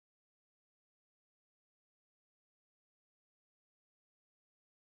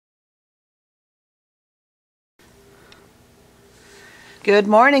Good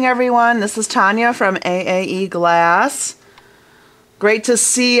morning, everyone. This is Tanya from AAE Glass. Great to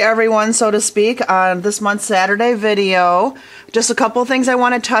see everyone, so to speak, on this month's Saturday video. Just a couple things I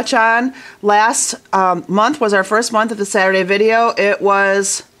want to touch on. Last month was our first month of the Saturday video.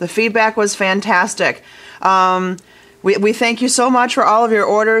 The feedback was fantastic. We thank you so much for all of your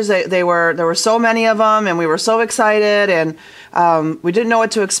orders. There were so many of them, and we were so excited, and we didn't know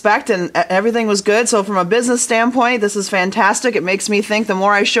what to expect, and everything was good. So from a business standpoint, this is fantastic. It makes me think the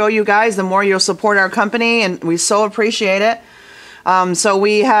more I show you guys, the more you'll support our company, and we so appreciate it. So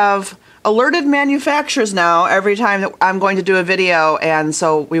we have alerted manufacturers now every time that I'm going to do a video, and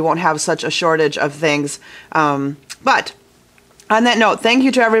so we won't have such a shortage of things. But on that note, thank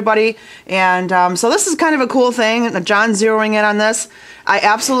you to everybody. And so this is kind of a cool thing. John's zeroing in on this. I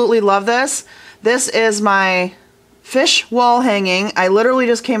absolutely love this. This is my fish wall hanging. I literally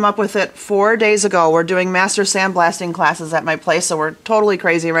just came up with it 4 days ago. We're doing master sandblasting classes at my place, so we're totally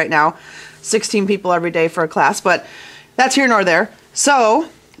crazy right now. 16 people every day for a class, but that's here nor there. So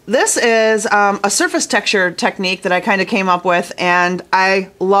this is a surface texture technique that I kind of came up with, and I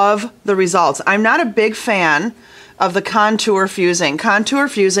love the results. I'm not a big fan of the contour fusing. Contour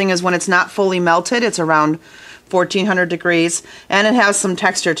fusing is when it's not fully melted. It's around 1400 degrees, and it has some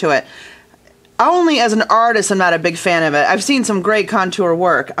texture to it. Only as an artist, I'm not a big fan of it. I've seen some great contour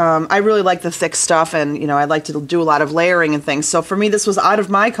work. I really like the thick stuff, and I like to do a lot of layering and things. So for me, this was out of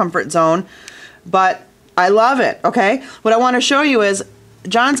my comfort zone, but I love it, okay? What I want to show you is,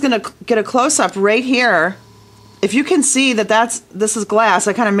 John's going to get a close-up right here. If you can see that this is glass,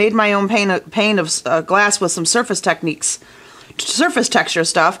 I kind of made my own pane of glass with some surface texture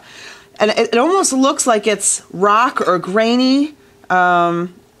stuff. And it almost looks like it's rock or grainy.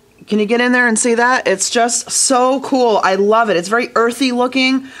 Can you get in there and see that? It's just so cool. I love it. It's very earthy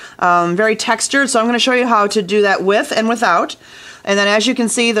looking, very textured. So I'm going to show you how to do that with and without. And then as you can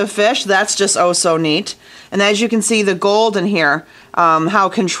see, the fish, that's just oh so neat. And as you can see, the gold in here, how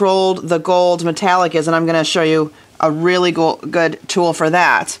controlled the gold metallic is. And I'm going to show you a really good tool for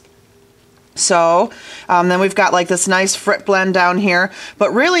that. So then we've got like this nice frit blend down here.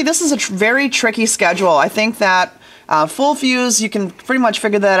 But really, this is a very tricky schedule. I think that full fuse, you can pretty much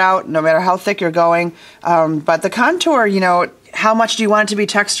figure that out no matter how thick you're going. But the contour, how much do you want it to be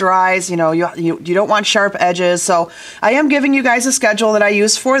texturized? You don't want sharp edges. So I am giving you guys a schedule that I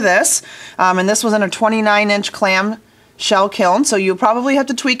use for this. And this was in a 29-inch clam shell kiln. So you probably have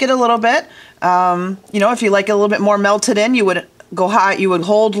to tweak it a little bit. If you like it a little bit more melted in, you would go high, you would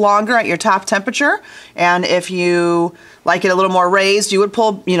hold longer at your top temperature. And if you like it a little more raised, you would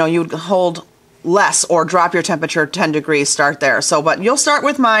pull, you would hold less or drop your temperature 10 degrees, start there. So, but you'll start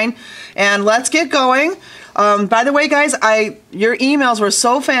with mine, and let's get going. By the way, guys, your emails were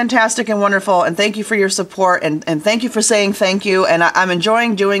so fantastic and wonderful, and thank you for your support, and thank you for saying thank you, and I'm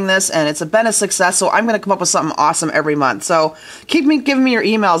enjoying doing this, and it's been a success, so I'm going to come up with something awesome every month. So keep giving me your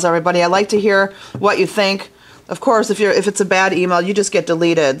emails, everybody. I like to hear what you think. Of course, if it's a bad email, you just get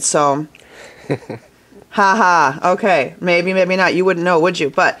deleted, so... Haha, okay, maybe not. You wouldn't know, would you?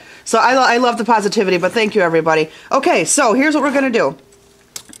 But so I love the positivity, but thank you, everybody. Okay, so here's what we're going to do.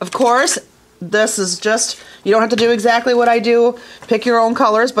 Of course, this is just, you don't have to do exactly what I do. Pick your own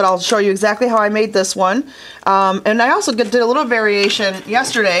colors, but I'll show you exactly how I made this one. And I also did a little variation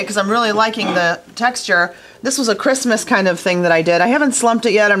yesterday because I'm really liking the texture. This was a Christmas kind of thing that I did. I haven't slumped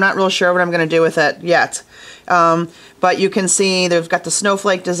it yet. I'm not real sure what I'm going to do with it yet. But you can see they've got the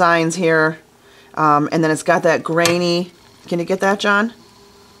snowflake designs here. And then it's got that grainy, can you get that, John?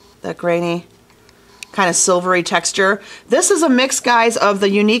 That grainy kind of silvery texture. This is a mix, guys, of the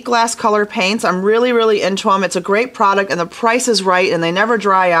Unique Glass color paints. I'm really, really into them. It's a great product, and the price is right, and they never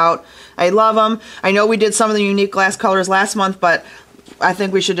dry out. I love them. I know we did some of the Unique Glass colors last month, but I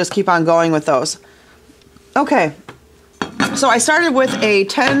think we should just keep on going with those. Okay, so I started with a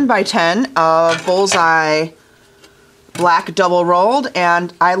 10 by 10 of Bullseye black double rolled,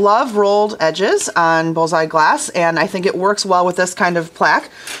 and I love rolled edges on Bullseye glass, and I think it works well with this kind of plaque.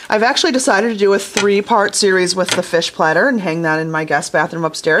 I've actually decided to do a 3-part series with the fish platter and hang that in my guest bathroom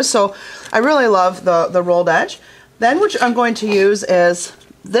upstairs, so I really love the rolled edge. Then what I'm going to use is,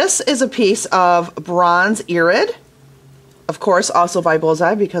 this is a piece of bronze irid, of course also by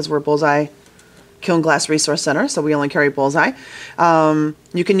Bullseye because we're Bullseye Kiln Glass Resource Center, so we only carry Bullseye.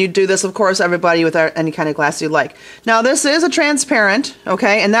 You can do this, of course, everybody, with any kind of glass you like. Now, this is a transparent,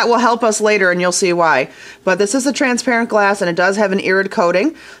 okay, and that will help us later, and you'll see why. But this is a transparent glass, and it does have an irid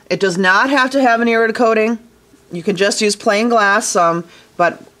coating. It does not have to have an irid coating. You can just use plain glass,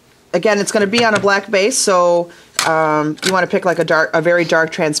 but again, it's going to be on a black base, so you want to pick like a very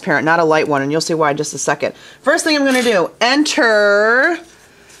dark transparent, not a light one, and you'll see why in just a second. First thing I'm going to do, enter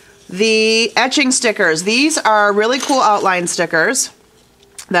the etching stickers. These are really cool outline stickers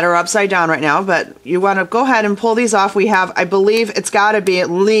that are upside down right now, but you want to go ahead and pull these off. We have, I believe it's got to be at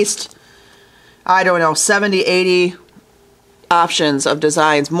least, I don't know, 70, 80 options of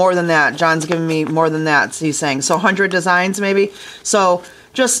designs. More than that. John's giving me more than that, he's saying. So 100 designs maybe. So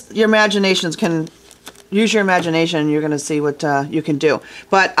just your imaginations can, use your imagination, you're going to see what you can do.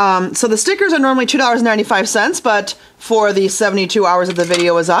 But so the stickers are normally $2.95, but for the 72 hours that the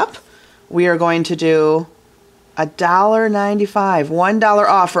video is up, we are going to do $1.95, $1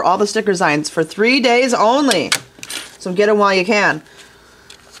 off for all the sticker designs for 3 days only. So get them while you can.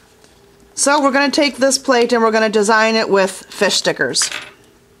 So we're going to take this plate and we're going to design it with fish stickers,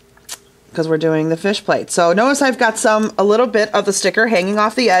 because we're doing the fish plate. So notice I've got a little bit of the sticker hanging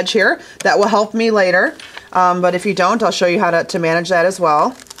off the edge here. That will help me later. But if you don't, I'll show you how to manage that as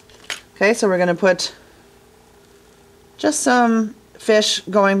well. Okay, so we're going to put just some fish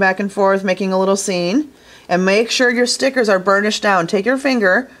going back and forth, making a little scene. And make sure your stickers are burnished down. Take your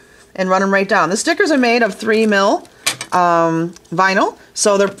finger and run them right down. The stickers are made of 3mm vinyl,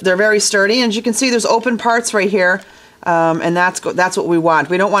 so they're very sturdy. And as you can see, there's open parts right here. And that's what we want.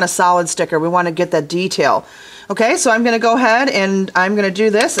 We don't want a solid sticker. We want to get that detail. Okay, so I'm going to go ahead and I'm going to do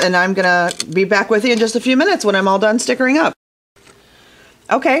this, and I'm going to be back with you in just a few minutes when I'm all done stickering up.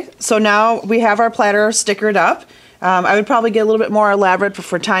 Okay, so now we have our platter stickered up. I would probably get a little bit more elaborate, but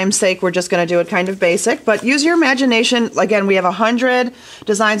for time's sake, we're just going to do it kind of basic. But use your imagination. Again, we have 100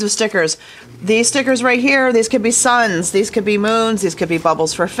 designs of stickers. These stickers right here, these could be suns, these could be moons, these could be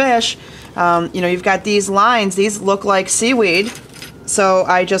bubbles for fish. You know, you've got these lines. These look like seaweed, so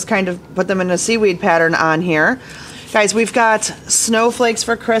I just kind of put them in a seaweed pattern on here. Guys, we've got snowflakes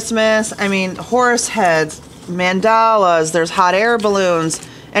for Christmas. I mean, horse heads, mandalas, there's hot air balloons,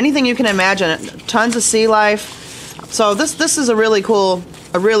 anything you can imagine. Tons of sea life. So this is a really cool,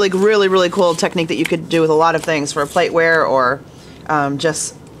 really cool technique that you could do with a lot of things for plateware or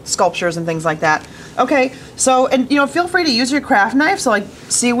just sculptures and things like that. Okay, so, and you know, feel free to use your craft knife. So like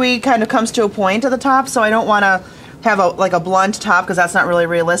seaweed kind of comes to a point at the top, so I don't want to have like a blunt top because that's not really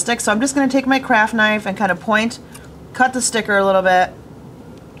realistic. So I'm just going to take my craft knife and kind of cut the sticker a little bit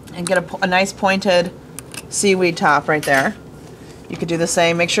and get a nice pointed seaweed top right there. You could do the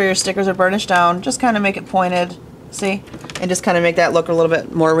same. Make sure your stickers are burnished down. Just kind of make it pointed. See? And just kind of make that look a little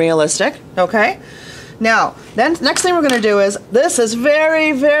bit more realistic. Okay? Now, then next thing we're going to do is, this is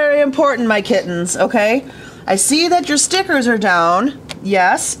very important, my kittens. Okay? I see that your stickers are down.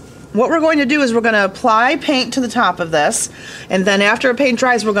 Yes. What we're going to do is we're going to apply paint to the top of this. And then after paint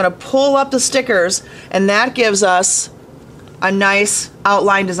dries, we're going to pull up the stickers. And that gives us a nice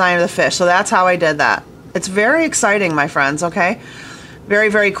outline design of the fish. So that's how I did that. It's very exciting, my friends. Okay?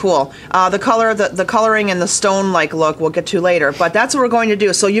 Very cool. The coloring and the stone-like look we'll get to later, but that's what we're going to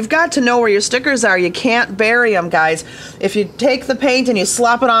do. So you've got to know where your stickers are. You can't bury them, guys. If you take the paint and you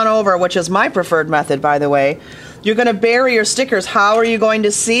slop it on over, which is my preferred method, by the way, you're going to bury your stickers. How are you going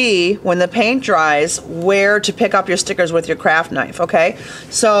to see when the paint dries where to pick up your stickers with your craft knife? Okay,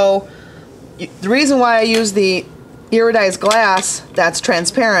 so the reason why I use the iridized glass that's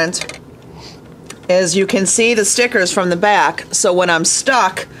transparent is you can see the stickers from the back, so when I'm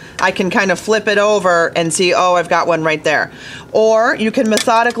stuck I can kind of flip it over and see, oh, I've got one right there. Or you can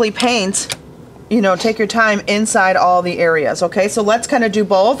methodically paint, you know, take your time inside all the areas. Okay, so let's kind of do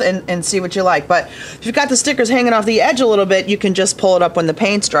both and see what you like. But if you've got the stickers hanging off the edge a little bit, you can just pull it up when the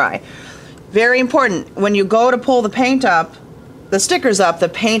paint's dry. Very important, when you go to pull the paint up, the stickers up, the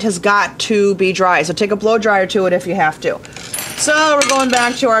paint has got to be dry, so take a blow dryer to it if you have to. So we're going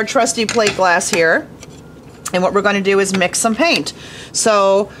back to our trusty plate glass here, and what we're going to do is mix some paint.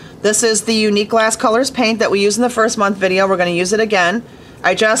 So this is the Unique Glass Colors paint that we used in the first month video. We're going to use it again.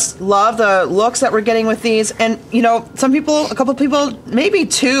 I just love the looks that we're getting with these, and you know, some people, a couple people, maybe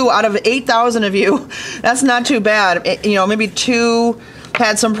 2 out of 8,000 of you, that's not too bad. You know, maybe 2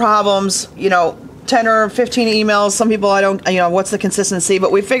 had some problems, you know, 10 or 15 emails. Some people, I don't, you know, what's the consistency,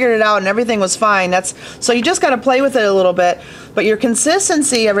 but we figured it out and everything was fine. So you just got to play with it a little bit, but your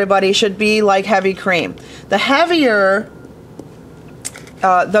consistency, everybody, should be like heavy cream. The heavier,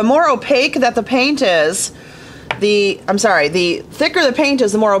 the more opaque that the paint is, the thicker the paint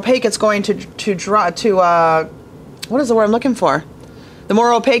is, the more opaque it's going to what is the word I'm looking for? The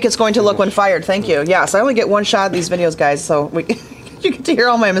more opaque it's going to look when fired. Thank you. Yes, I only get one shot of these videos, guys, so you get to hear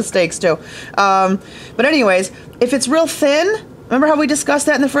all my mistakes too. But anyways, if it's real thin, remember how we discussed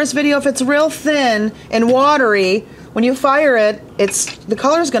that in the first video? If it's real thin and watery, when you fire it, the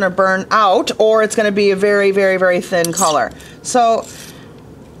color is going to burn out, or it's going to be a very, very, very thin color. So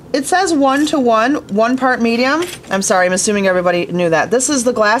it says 1:1, 1 part medium. I'm sorry, I'm assuming everybody knew that. This is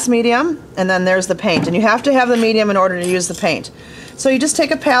the glass medium, and then there's the paint. And you have to have the medium in order to use the paint. So you just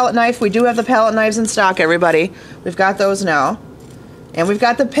take a palette knife. We do have the palette knives in stock, everybody. We've got those now. And we've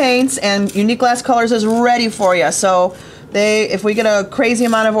got the paints, and Unique Glass Colors is ready for you. So if we get a crazy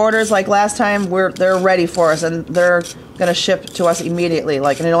amount of orders like last time, they're ready for us, and they're gonna ship to us immediately. And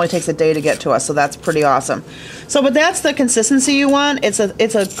it only takes a day to get to us, so that's pretty awesome. So, but that's the consistency you want. It's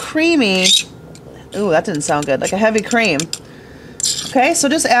a creamy. Ooh, that didn't sound good. Like a heavy cream. Okay, so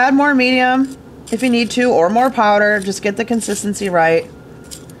just add more medium if you need to, or more powder. Just get the consistency right.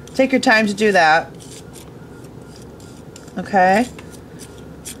 Take your time to do that. Okay.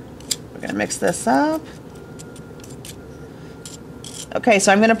 We're gonna mix this up. Okay,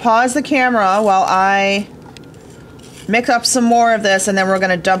 so I'm going to pause the camera while I mix up some more of this, and then we're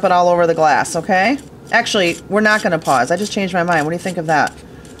going to dump it all over the glass, okay? Actually, we're not going to pause. I just changed my mind. What do you think of that?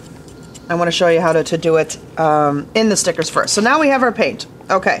 I want to show you how to do it in the stickers first. So now we have our paint.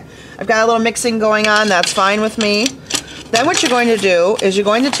 Okay, I've got a little mixing going on. That's fine with me. Then what you're going to do is you're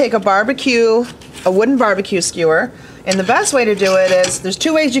going to take a wooden barbecue skewer, and the best way to do it is, there's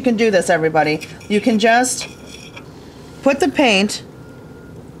 2 ways you can do this, everybody. You can just put the paint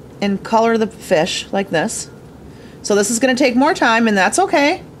and color the fish like this. So this is going to take more time, and that's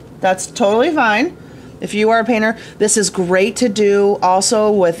okay. That's totally fine. If you are a painter, this is great to do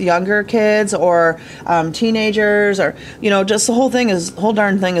also with younger kids or teenagers, or just the whole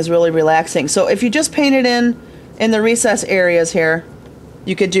darn thing is really relaxing. So if you just paint it in the recess areas here,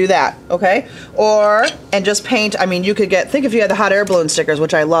 you could do that, okay? And just paint. I mean, you could think if you had the hot air balloon stickers,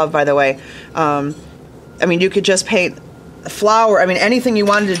 which I love, by the way. I mean, you could just paint flower, anything you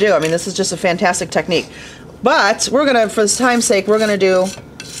wanted to do. This is just a fantastic technique. But we're gonna, for time's sake, we're gonna do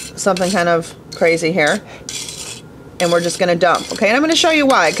something kind of crazy here. And we're just gonna dump, okay? And I'm gonna show you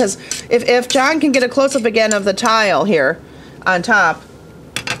why, because if John can get a close-up again of the tile here on top,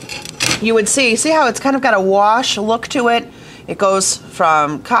 you would see how it's kind of got a wash look to it. It goes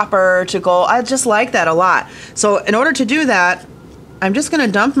from copper to gold. I just like that a lot. So in order to do that, I'm just gonna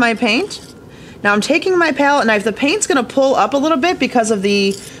dump my paint. Now I'm taking my palette knife. The paint's going to pull up a little bit because of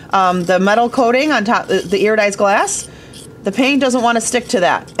the metal coating on top, the iridized glass. The paint doesn't want to stick to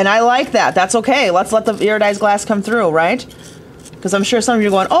that, and I like that. That's okay. Let's let the iridized glass come through, right? Because I'm sure some of you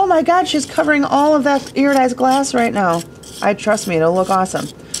are going, oh my God, she's covering all of that iridized glass right now. Trust me, it'll look awesome.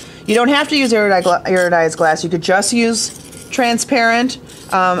 You don't have to use iridized glass. You could just use transparent.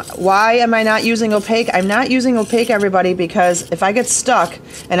 Why am I not using opaque? I'm not using opaque, everybody, because if I get stuck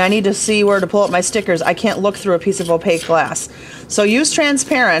and I need to see where to pull up my stickers, I can't look through a piece of opaque glass. So use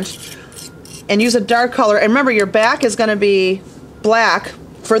transparent and use a dark color. And remember, your back is going to be black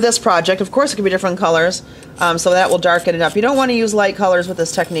for this project. Of course, it could be different colors, so that will darken it up. You don't want to use light colors with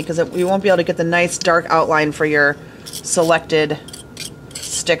this technique because you won't be able to get the nice dark outline for your selected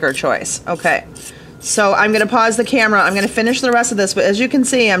sticker choice. Okay. So I'm going to pause the camera. I'm going to finish the rest of this, but as you can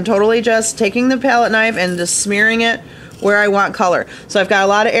see, I'm totally just taking the palette knife and just smearing it where I want color. So I've got a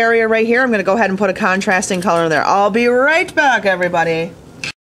lot of area right here. I'm going to go ahead and put a contrasting color in there. I'll be right back, everybody.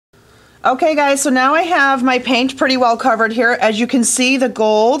 Okay, guys, so now I have my paint pretty well covered here. As you can see, the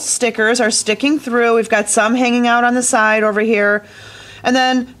gold stickers are sticking through. We've got some hanging out on the side over here. And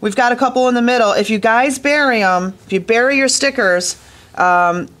then we've got a couple in the middle. If you guys bury them, if you bury your stickers,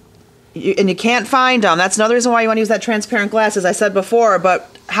 and you can't find them. That's another reason why you want to use that transparent glass, as I said before, but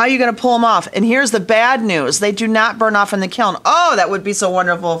how are you going to pull them off? And here's the bad news. They do not burn off in the kiln. Oh, that would be so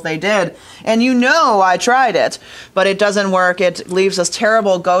wonderful if they did. And I tried it, but it doesn't work. It leaves this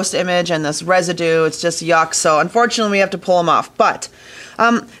terrible ghost image and this residue. It's just yuck. So unfortunately, we have to pull them off. But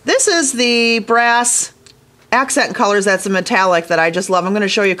this is the brass accent colors. That's the metallic that I just love. I'm going to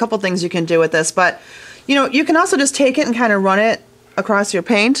show you a couple things you can do with this, but you can also just take it and kind of run it across your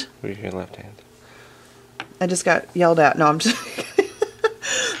paint. With your left hand. I just got yelled at. No, I'm just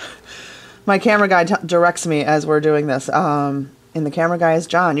my camera guy directs me as we're doing this. And the camera guy is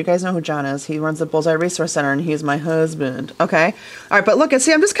John. You guys know who John is. He runs the Bullseye Resource Center, and he's my husband. Okay. All right, but look,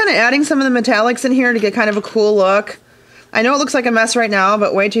 see, I'm just kind of adding some of the metallics in here to get kind of a cool look. I know it looks like a mess right now,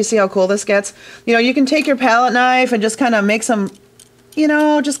 but wait till you see how cool this gets. You can take your palette knife and just kind of make some,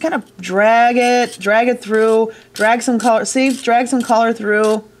 just kind of drag it through, drag some color, drag some color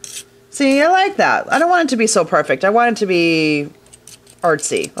through. See, I like that. I don't want it to be so perfect. I want it to be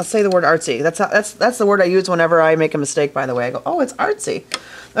artsy. Let's say the word artsy. That's the word I use whenever I make a mistake, by the way. I go, oh, it's artsy.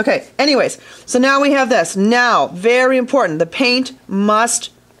 Okay, anyways, so now we have this. Now, very important, the paint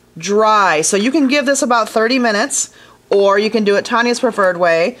must dry. So you can give this about 30 minutes, or you can do it Tanya's preferred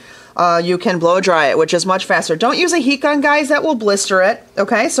way. You can blow dry it, which is much faster. Don't use a heat gun, guys. That will blister it.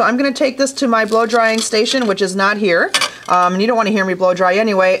 Okay, so I'm going to take this to my blow drying station, which is not here. And you don't want to hear me blow dry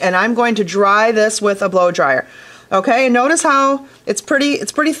anyway. And I'm going to dry this with a blow dryer. Okay, and notice how it's pretty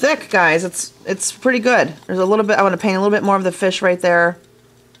thick, guys. It's pretty good. There's a little bit. I want to paint a little bit more of the fish right there.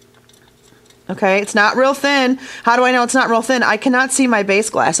 Okay, it's not real thin. How do I know it's not real thin? I cannot see my base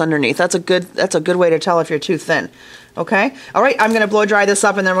glass underneath. That's a good way to tell if you're too thin. Okay, all right, I'm going to blow dry this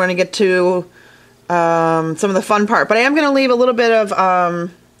up, and then we're going to get to some of the fun part. But I am going to leave a little bit of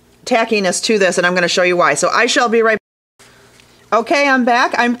tackiness to this, and I'm going to show you why. So I shall be right back. Okay, I'm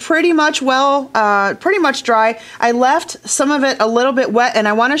back. I'm pretty much dry. I left some of it a little bit wet, and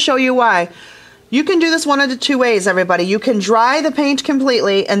I want to show you why. You can do this one of the two ways, everybody. You can dry the paint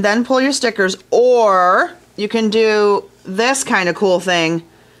completely and then pull your stickers, or you can do this kind of cool thing.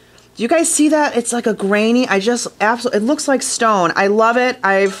 Do you guys see that? It's like a grainy, it looks like stone. I love it.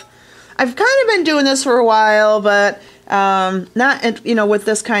 I've kind of been doing this for a while, but not, with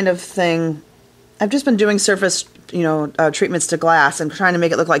this kind of thing. I've just been doing surface, treatments to glass and trying to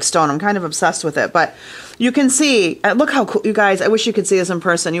make it look like stone. I'm kind of obsessed with it, but you can see, look how cool, you guys, I wish you could see this in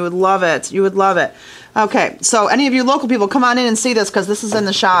person. You would love it. You would love it. Okay, so any of you local people, come on in and see this, because this is in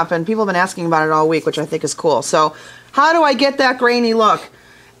the shop and people have been asking about it all week, which I think is cool. So how do I get that grainy look?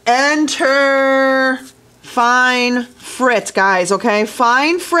 Enter fine frit, guys, okay?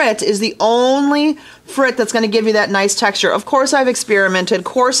 Fine frit is the only frit that's going to give you that nice texture. Of course, I've experimented.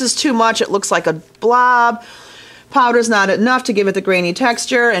 Coarse is too much. It looks like a blob. Powder's not enough to give it the grainy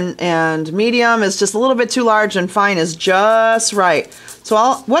texture, and medium is just a little bit too large, and fine is just right.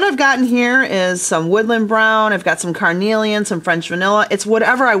 So what I've gotten here is some woodland brown. I've got some carnelian, some French vanilla. It's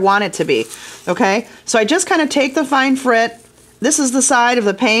whatever I want it to be, okay? So I just kind of take the fine frit. This is the side of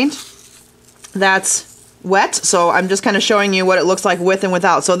the paint that's wet, so I'm just kind of showing you what it looks like with and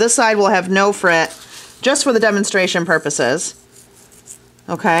without. So this side will have no frit, just for the demonstration purposes,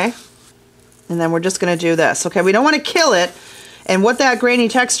 okay? And then we're just going to do this, okay? We don't want to kill it, and what that grainy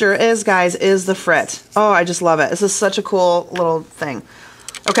texture is, guys, is the frit. Oh, I just love it. This is such a cool little thing.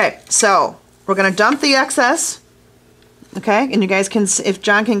 Okay, so we're going to dump the excess, okay? And you guys can, if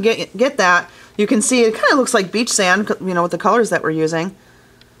John can get that, you can see it kind of looks like beach sand, with the colors that we're using.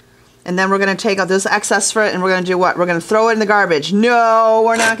 And then we're going to take out this excess frit, and we're going to do what? We're going to throw it in the garbage. No,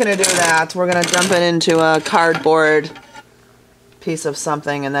 we're not going to do that. We're going to dump it into a cardboard piece of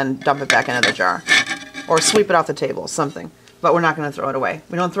something and then dump it back into the jar. Or sweep it off the table, something. But we're not going to throw it away.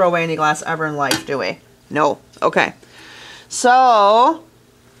 We don't throw away any glass ever in life, do we? No. Okay. So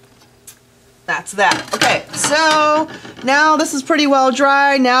that's that. Okay, so now this is pretty well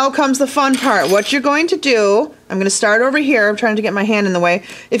dry. Now comes the fun part. What you're going to do, I'm going to start over here. I'm trying to get my hand in the way.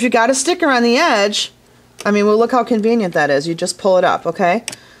 If you got a sticker on the edge, well, look how convenient that is. You just pull it up, okay?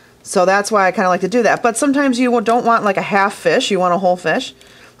 So that's why I kind of like to do that. But sometimes you don't want like a half fish. You want a whole fish.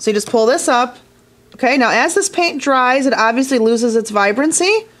 So you just pull this up. Okay, now as this paint dries, it obviously loses its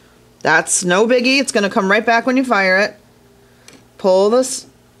vibrancy. That's no biggie. It's going to come right back when you fire it. Pull this.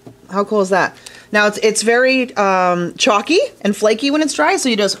 How cool is that? Now it's very chalky and flaky when it's dry, so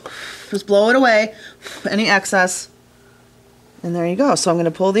you just blow it away, any excess. And there you go. So I'm going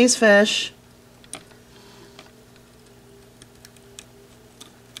to pull these fish.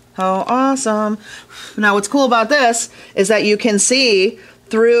 How awesome. Now what's cool about this is that you can see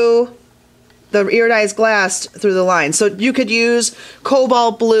through the iridized glass through the line. So you could use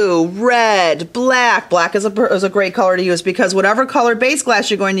cobalt blue, red, black. Black is a great color to use, because whatever color base glass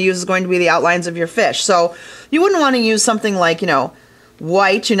you're going to use is going to be the outlines of your fish. So you wouldn't want to use something like,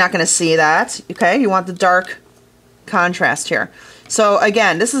 white. You're not going to see that. Okay, you want the dark contrast here. So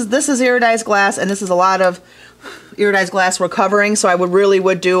again, this is iridized glass, and this is a lot of iridized glass we're covering, so I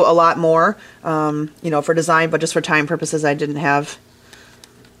would do a lot more, for design, but just for time purposes, I didn't have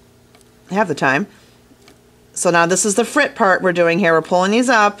the time. So now this is the frit part we're doing here. We're pulling these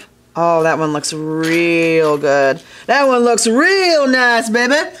up. Oh, that one looks real good. That one looks real nice,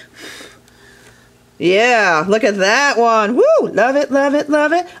 baby. Yeah, look at that one. Woo, love it, love it,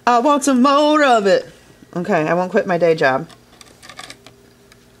 love it. I want some more of it. Okay, I won't quit my day job.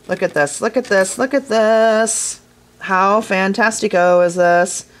 Look at this, look at this, look at this. How fantastico is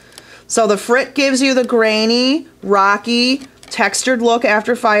this? So the frit gives you the grainy, rocky, textured look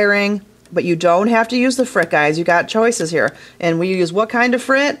after firing, but you don't have to use the frit, guys. You got choices here. And we use what kind of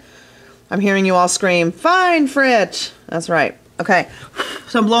frit? I'm hearing you all scream, fine frit. That's right. Okay,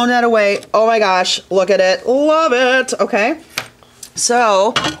 so I'm blowing that away. Oh my gosh, look at it. Love it. Okay,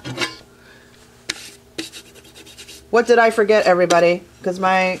 so what did I forget, everybody? Because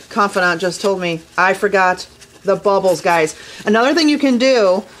my confidant just told me I forgot the bubbles, guys. Another thing you can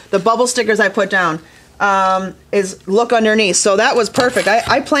do, the bubble stickers I put down, is look underneath. So that was perfect.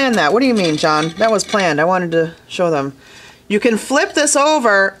 I planned that. What do you mean, John? That was planned. I wanted to show them. You can flip this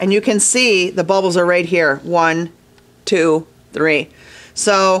over and you can see the bubbles are right here. 1, 2, 3.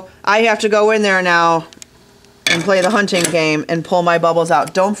 So I have to go in there now and play the hunting game and pull my bubbles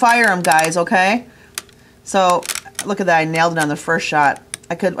out. Don't fire them, guys, okay? So look at that. I nailed it on the first shot.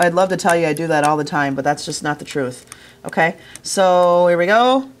 I'd love to tell you I do that all the time, but that's just not the truth. Okay, so here we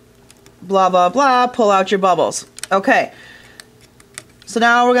go. Blah, blah, blah. Pull out your bubbles. Okay. So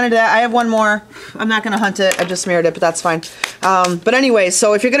now we're going to do that. I have one more. I'm not going to hunt it. I just smeared it, but that's fine. But anyway,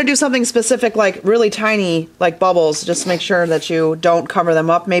 so if you're going to do something specific, like really tiny, like bubbles, just make sure that you don't cover them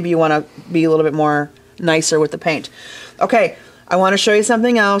up. Maybe you want to be a little bit more nicer with the paint. Okay, I want to show you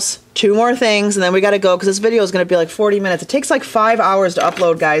something else. 2 more things, and then we got to go because this video is going to be like 40 minutes. It takes like 5 hours to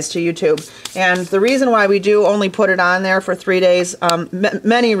upload, guys, to YouTube. And the reason why we do only put it on there for 3 days,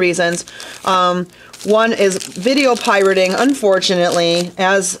 many reasons. One is video pirating, unfortunately,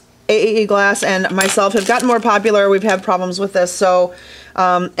 as AAE Glass and myself have gotten more popular. We've had problems with this, so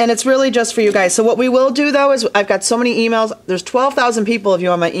and it's really just for you guys. So what we will do, though, is I've got so many emails. There's 12,000 people of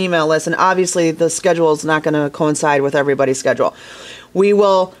you on my email list, and obviously the schedule is not going to coincide with everybody's schedule. We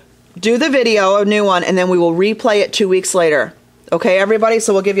will do the video, a new one, and then we will replay it 2 weeks later. Okay, everybody?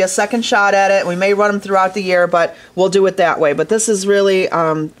 So we'll give you a second shot at it. We may run them throughout the year, but we'll do it that way. But this is really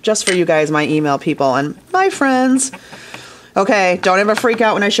just for you guys, my email people and my friends. Okay, don't ever freak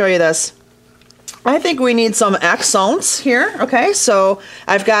out when I show you this. I think we need some accents here. Okay, so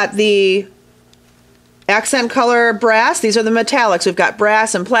I've got the accent color brass. These are the metallics. We've got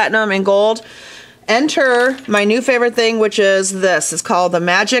brass and platinum and gold. Enter my new favorite thing, which is this. It's called the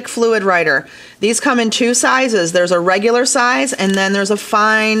Magic Fluid Writer. These come in 2 sizes. There's a regular size and then there's a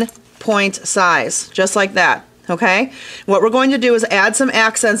fine point size, just like that. Okay, what we're going to do is add some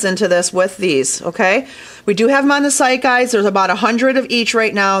accents into this with these. Okay, we do have them on the site, guys. There's about 100 of each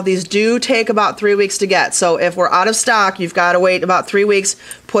right now. These do take about 3 weeks to get. So if we're out of stock, you've got to wait about 3 weeks.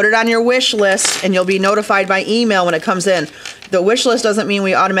 Put it on your wish list and you'll be notified by email when it comes in. The wish list doesn't mean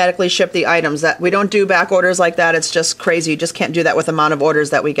we automatically ship the items. That we don't do back orders like that. It's just crazy. You just can't do that with the amount of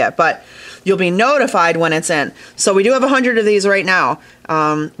orders that we get. But you'll be notified when it's in. So we do have 100 of these right now,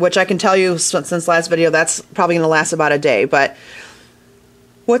 which I can tell you since last video, that's probably going to last about a day. But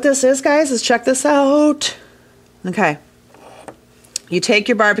what this is, guys, is check this out. Okay. You take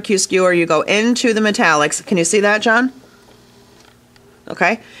your barbecue skewer, you go into the metallics. Can you see that, John?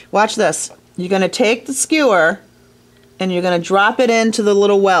 Okay. Watch this. You're going to take the skewer and you're going to drop it into the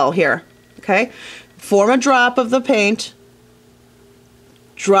little well here. Okay. Form a drop of the paint.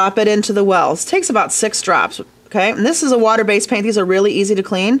 Drop it into the wells. It takes about 6 drops. Okay. And this is a water-based paint. These are really easy to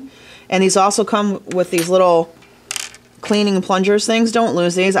clean. And these also come with these little cleaning plungers things. Don't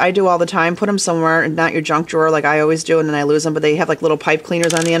lose these. I do all the time. Put them somewhere and not your junk drawer like I always do, and then I lose them. But they have like little pipe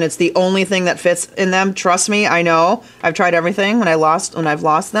cleaners on the end. It's the only thing that fits in them. Trust me, I know. I've tried everything when I've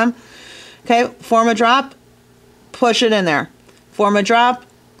lost them. Okay, form a drop, push it in there. Form a drop,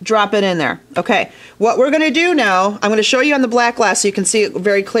 drop it in there. Okay, what we're going to do now, I'm going to show you on the black glass so you can see it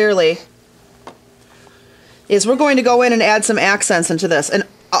very clearly, is we're going to go in and add some accents into this. And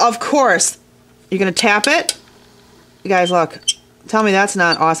of course, you're going to tap it. You guys, look. Tell me that's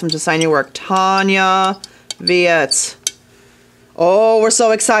not awesome to sign your work. Tanya Veit. Oh, we're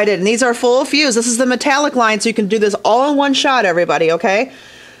so excited. And these are full fuse. This is the metallic line, so you can do this all in one shot, everybody, okay?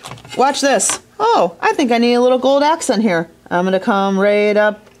 Watch this. Oh, I think I need a little gold accent here. I'm going to come right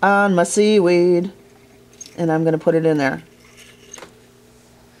up on my seaweed, and I'm going to put it in there.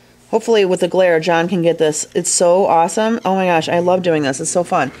 Hopefully with the glare, John can get this. It's so awesome. Oh my gosh, I love doing this. It's so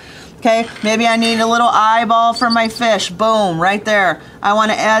fun. Okay, maybe I need a little eyeball for my fish. Boom, right there. I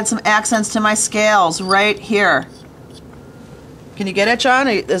want to add some accents to my scales right here. Can you get it, John?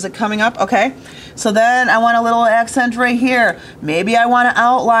 Is it coming up? Okay. So then I want a little accent right here. Maybe I want to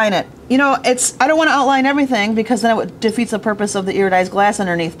outline it. You know, I don't want to outline everything because then it defeats the purpose of the iridized glass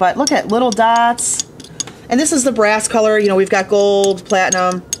underneath. But look at little dots. And this is the brass color. You know, we've got gold,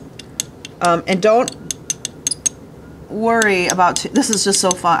 platinum. And don't worry about, this is just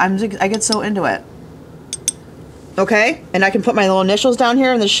so fun. I get so into it. Okay, and I can put my little initials down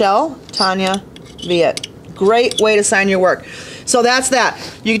here in the shell. Tanya Veit. Great way to sign your work. So that's that.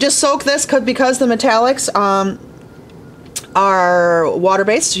 You just soak this because the metallics are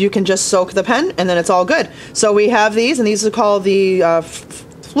water-based. You can just soak the pen and then it's all good. So we have these, and these are called the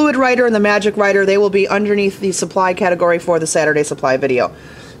Fluid Writer and the Magic Writer. They will be underneath the supply category for the Saturday supply video.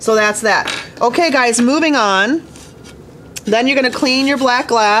 So that's that. Okay, guys, moving on. Then you're going to clean your black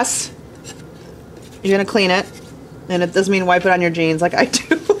glass. You're going to clean it. And it doesn't mean wipe it on your jeans like I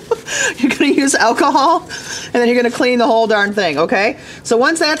do. You're going to use alcohol, and then you're going to clean the whole darn thing, okay? So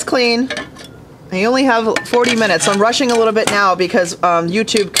once that's clean, and you only have 40 minutes, so I'm rushing a little bit now because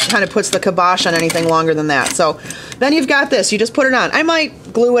YouTube kind of puts the kibosh on anything longer than that. So then you've got this. You just put it on. I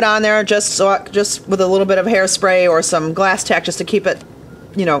might glue it on there just with a little bit of hairspray or some glass tack just to keep it,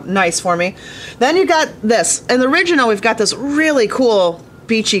 you know, nice for me. Then you got this. In the original, we've got this really cool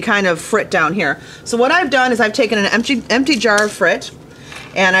beachy kind of frit down here. So what I've done is I've taken an empty jar of frit,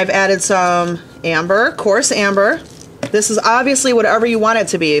 and I've added some amber, coarse amber. This is obviously whatever you want it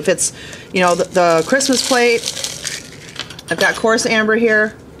to be. If it's, you know, the Christmas plate, I've got coarse amber here.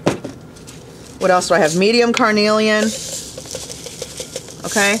 What else do I have? Medium carnelian.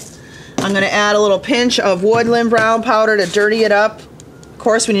 Okay. I'm going to add a little pinch of woodland brown powder to dirty it up. Of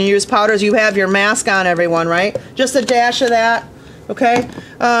course, when you use powders, you have your mask on, everyone, right? Just a dash of that. Okay.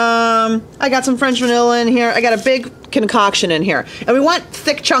 I got some French vanilla in here. I got a big concoction in here. And we want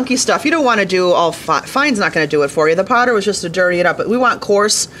thick, chunky stuff. You don't want to do all fine's not going to do it for you. The powder was just to dirty it up. But we want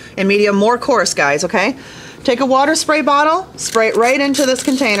coarse and medium, more coarse, guys, okay? Take a water spray bottle, spray it right into this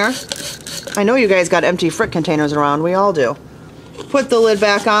container. I know you guys got empty frit containers around. We all do. Put the lid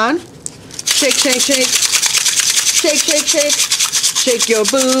back on. Shake, shake, shake. Shake, shake, shake. Shake your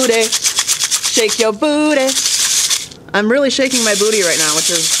booty. Shake your booty. I'm really shaking my booty right now, which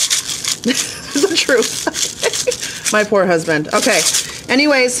is the truth. My poor husband. Okay.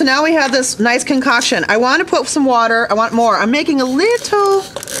 Anyways, so now we have this nice concoction. I want to put some water. I want more. I'm making a little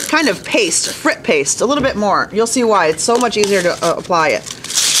kind of paste, frit paste, a little bit more. You'll see why. It's so much easier to apply it.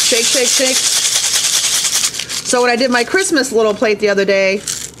 Shake, shake, shake. So when I did my Christmas little plate the other day,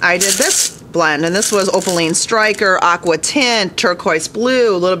 I did this blend, and this was Opaline Striker, Aqua Tint, Turquoise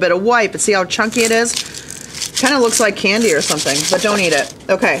Blue, a little bit of white, but see how chunky it is? Kind of looks like candy or something, but don't eat it.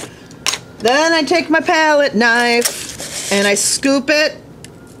 Okay. Then I take my palette knife and I scoop it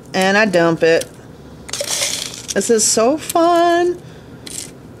and I dump it. This is so fun.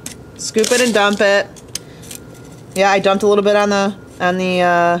 Scoop it and dump it. Yeah, I dumped a little bit on the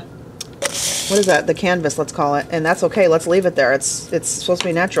what is that? The canvas, let's call it. And that's okay. Let's leave it there. It's supposed to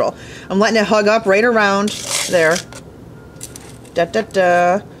be natural. I'm letting it hug up right around there. Da da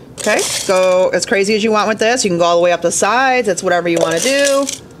da. Okay, go as crazy as you want with this. You can go all the way up the sides. It's whatever you want to do.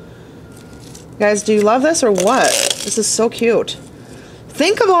 Guys, do you love this or what? This is so cute.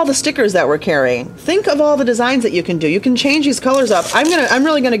 Think of all the stickers that we're carrying. Think of all the designs that you can do. You can change these colors up. I'm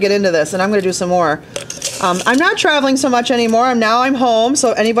really gonna get into this, and I'm gonna do some more. I'm not traveling so much anymore. I'm home.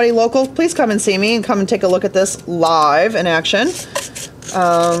 So anybody local, please come and see me and come and take a look at this live in action.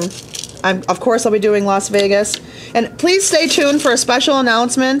 Of course, I'll be doing Las Vegas. And please stay tuned for a special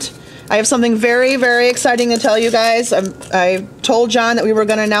announcement. I have something very, very exciting to tell you guys. I told John that we were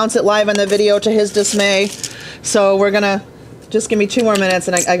going to announce it live on the video to his dismay. So we're going to, just give me 2 more minutes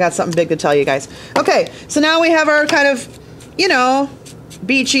and I got something big to tell you guys. Okay, so now we have our kind of, you know,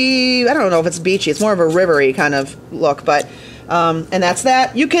 beachy, I don't know if it's beachy, it's more of a rivery kind of look, but and that's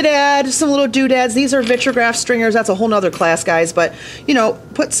that. You could add some little doodads. These are Vitrograph stringers. That's a whole nother class, guys. But, you know,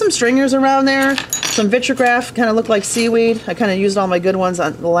 put some stringers around there. Some Vitrograph, kind of look like seaweed. I kind of used all my good ones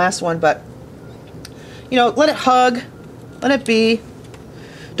on the last one. But, you know, let it hug. Let it be.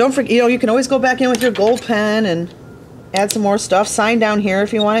 Don't forget, you know, you can always go back in with your gold pen and add some more stuff. Sign down here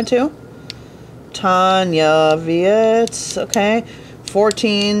if you wanted to. Tanya Veit. Okay.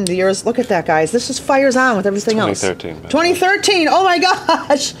 14 years. Look at that, guys. This just fires on with everything else. 2013. 2013. Oh my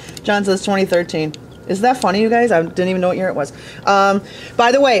gosh. John says 2013. Is that funny, you guys? I didn't even know what year it was.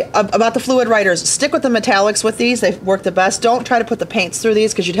 By the way, about the fluid writers, stick with the metallics with these. They work the best. Don't try to put the paints through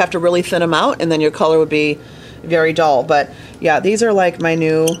these because you'd have to really thin them out and then your color would be very dull. But yeah, these are like my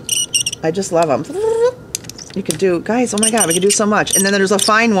new, I just love them. You could do, guys, oh my God, we could do so much. And then there's a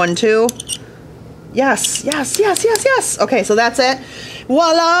fine one too. Yes, yes, yes, yes, yes. Okay, so that's it.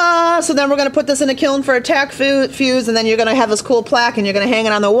 Voila! So then we're going to put this in a kiln for a tack fuse, and then you're going to have this cool plaque, and you're going to hang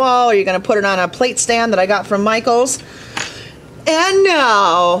it on the wall, or you're going to put it on a plate stand that I got from Michael's. And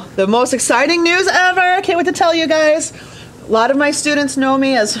now, the most exciting news ever. I can't wait to tell you guys. A lot of my students know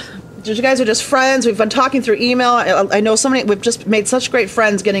me as, you guys are just friends. We've been talking through email. I know so many, we've just made such great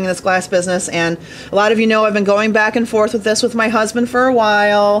friends getting in this glass business, and a lot of you know I've been going back and forth with this with my husband for a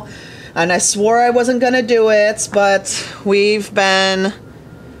while. And I swore I wasn't going to do it, but we've been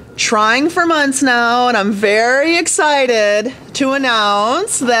trying for months now, and I'm very excited to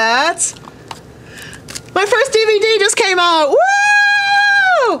announce that my first DVD just came out.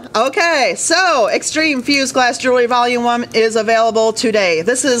 Woo! Okay, so Extreme Fused Glass Jewelry Volume 1 is available today.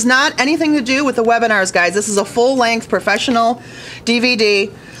 This is not anything to do with the webinars, guys. This is a full-length professional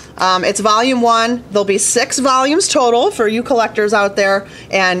DVD. It's Volume 1. There'll be 6 volumes total for you collectors out there,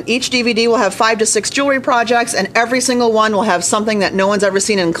 and each DVD will have 5 to 6 jewelry projects, and every single one will have something that no one's ever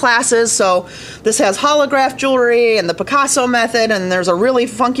seen in classes. So this has holograph jewelry and the Picasso method, and there's a really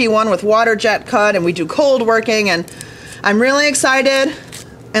funky one with water jet cut, and we do cold working, and I'm really excited.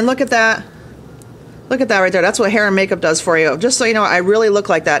 And look at that. Look at that right there. That's what hair and makeup does for you. Just so you know, I really look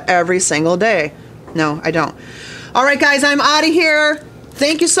like that every single day. No, I don't. All right, guys, I'm out of here.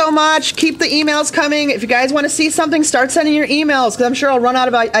 Thank you so much. Keep the emails coming. If you guys want to see something, start sending your emails, because I'm sure I'll run out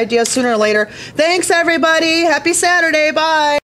of ideas sooner or later. Thanks, everybody. Happy Saturday. Bye.